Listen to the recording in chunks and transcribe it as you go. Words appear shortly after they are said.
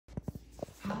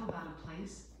a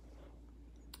place?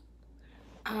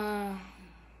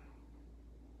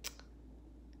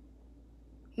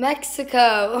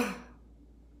 Mexico.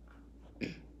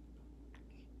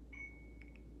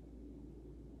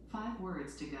 5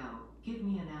 words to go. Give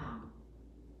me a noun.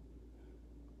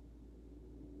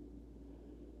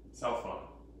 Cell phone.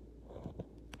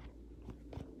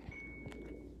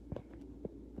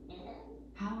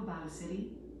 How about a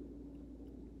city?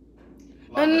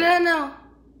 No.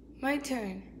 My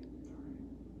turn.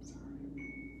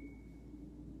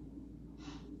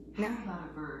 How about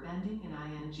a verb ending in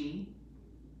ing?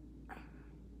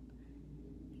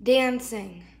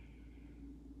 Dancing.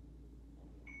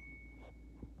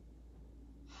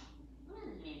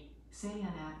 Say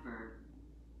an adverb.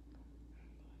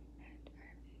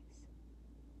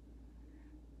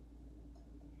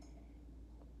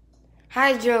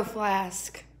 Hydro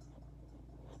flask.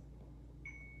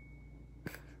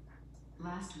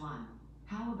 Last one.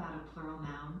 How about a plural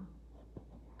noun?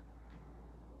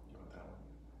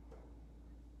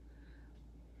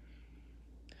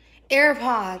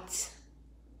 AirPods.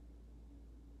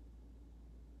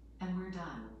 And we're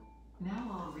done. Now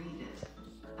I'll read it.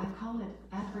 I call it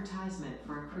Advertisement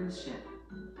for a Cruise Ship.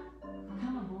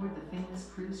 Come aboard the famous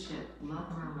cruise ship, Love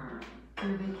Murmur.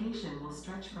 Your vacation will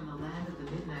stretch from the land of the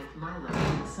midnight Milo to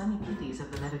the sunny kitties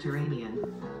of the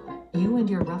Mediterranean. You and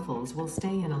your ruffles will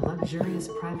stay in a luxurious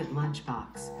private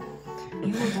lunchbox.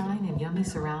 You will dine in yummy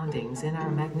surroundings in our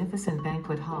magnificent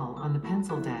banquet hall on the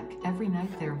pencil deck. Every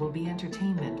night there will be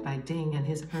entertainment by Ding and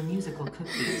her musical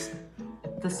cookies.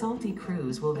 The salty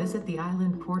cruise will visit the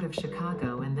island port of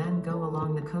Chicago and then go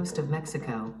along the coast of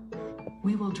Mexico.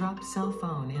 We will drop cell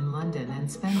phone in London and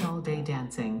spend all day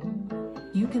dancing.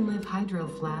 You can live hydro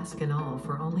flask and all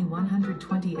for only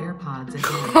 120 AirPods a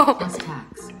day plus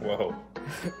tax. Whoa.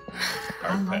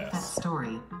 I like that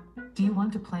story. Do you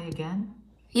want to play again?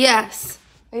 Yes.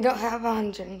 We don't have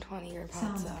 120 AirPods.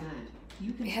 Sounds though. good.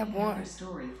 You can We have pick another one.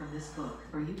 story from this book,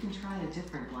 or you can try a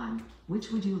different one.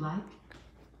 Which would you like?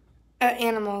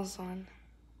 Animals one.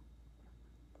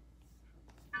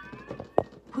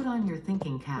 Put on your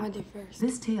thinking cap. I'll do first.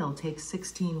 This tale takes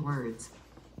 16 words.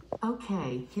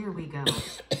 Okay, here we go.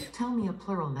 Tell me a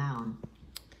plural noun.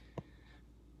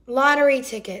 Lottery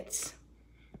tickets.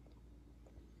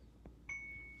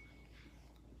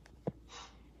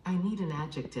 I need an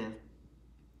adjective.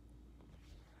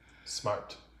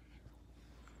 Smart.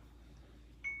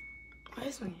 Why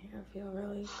does my hair feel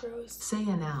really gross? Say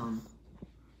a noun.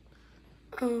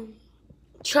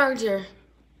 Charger.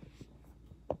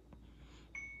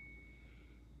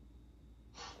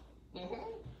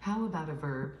 How about a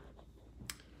verb?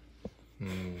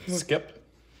 Skip.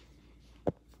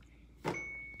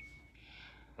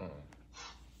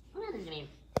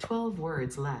 12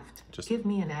 words left. Just- Give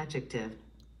me an adjective.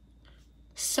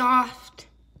 Soft.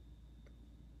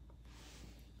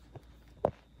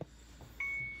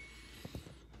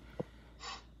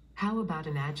 How about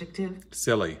an adjective?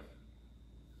 Silly.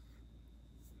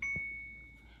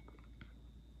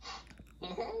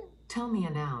 Tell me a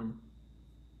noun.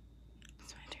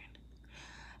 It's my turn.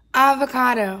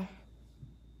 Avocado.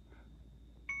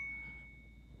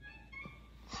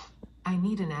 I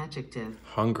need an adjective.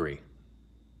 Hungry.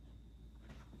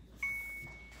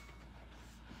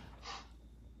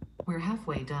 We're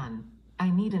halfway done. I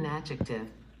need an adjective.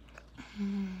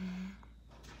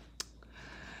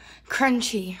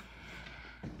 Crunchy.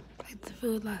 I ate the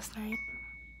food last night.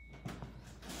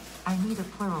 I need a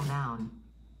plural noun.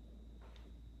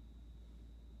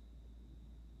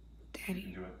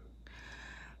 Daddy. Do it.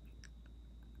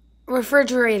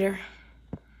 Refrigerator.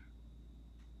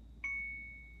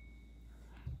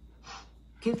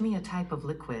 Give me a type of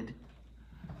liquid.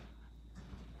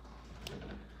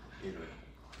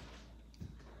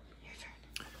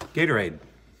 Gatorade.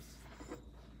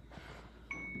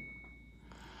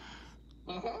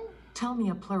 Tell me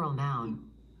a plural noun.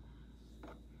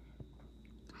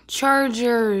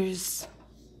 Chargers.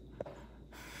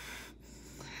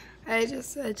 I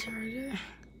just said charger.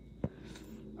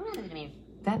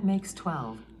 That makes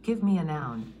 12. Give me a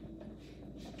noun.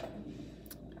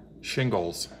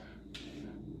 Shingles.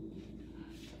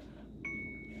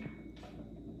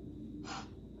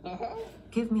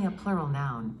 Give me a plural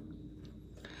noun.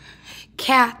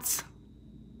 Cats.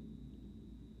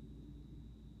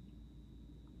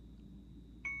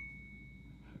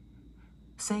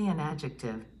 Say an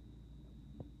adjective.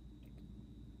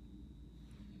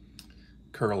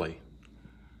 Curly.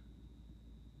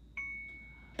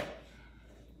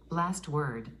 Last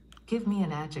word. Give me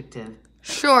an adjective.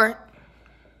 Short.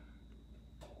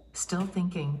 Still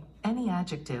thinking. Any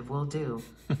adjective will do.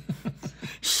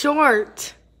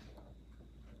 Short.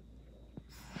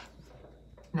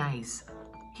 Nice.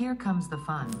 Here comes the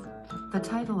fun. The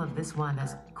title of this one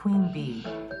is Queen Bee.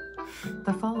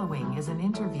 The following is an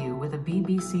interview with a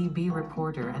BBC Bee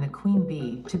reporter and a queen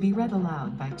bee to be read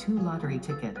aloud by 2 lottery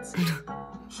tickets.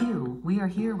 Hugh, we are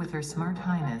here with Her Smart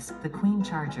Highness, the Queen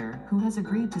Charger, who has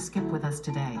agreed to skip with us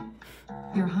today.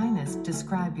 Your Highness,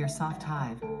 describe your soft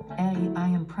hive. A. I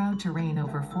am proud to reign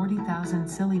over 40,000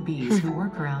 silly bees who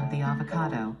work around the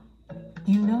avocado.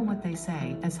 You know what they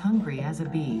say, as hungry as a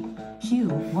bee. Hugh,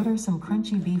 what are some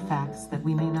crunchy bee facts that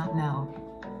we may not know?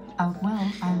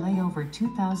 Well, I lay over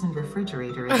 2,000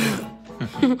 refrigerator a day.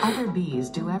 Other bees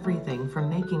do everything from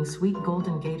making sweet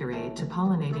golden Gatorade to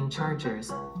pollinating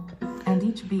chargers. And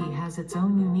each bee has its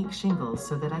own unique shingles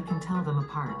so that I can tell them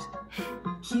apart.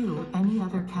 Hugh, any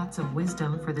other cats of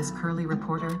wisdom for this curly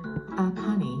reporter?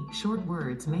 Honey, short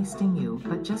words may sting you,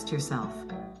 but just yourself.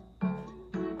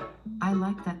 I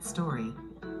like that story.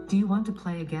 Do you want to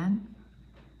play again?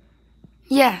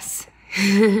 Yes.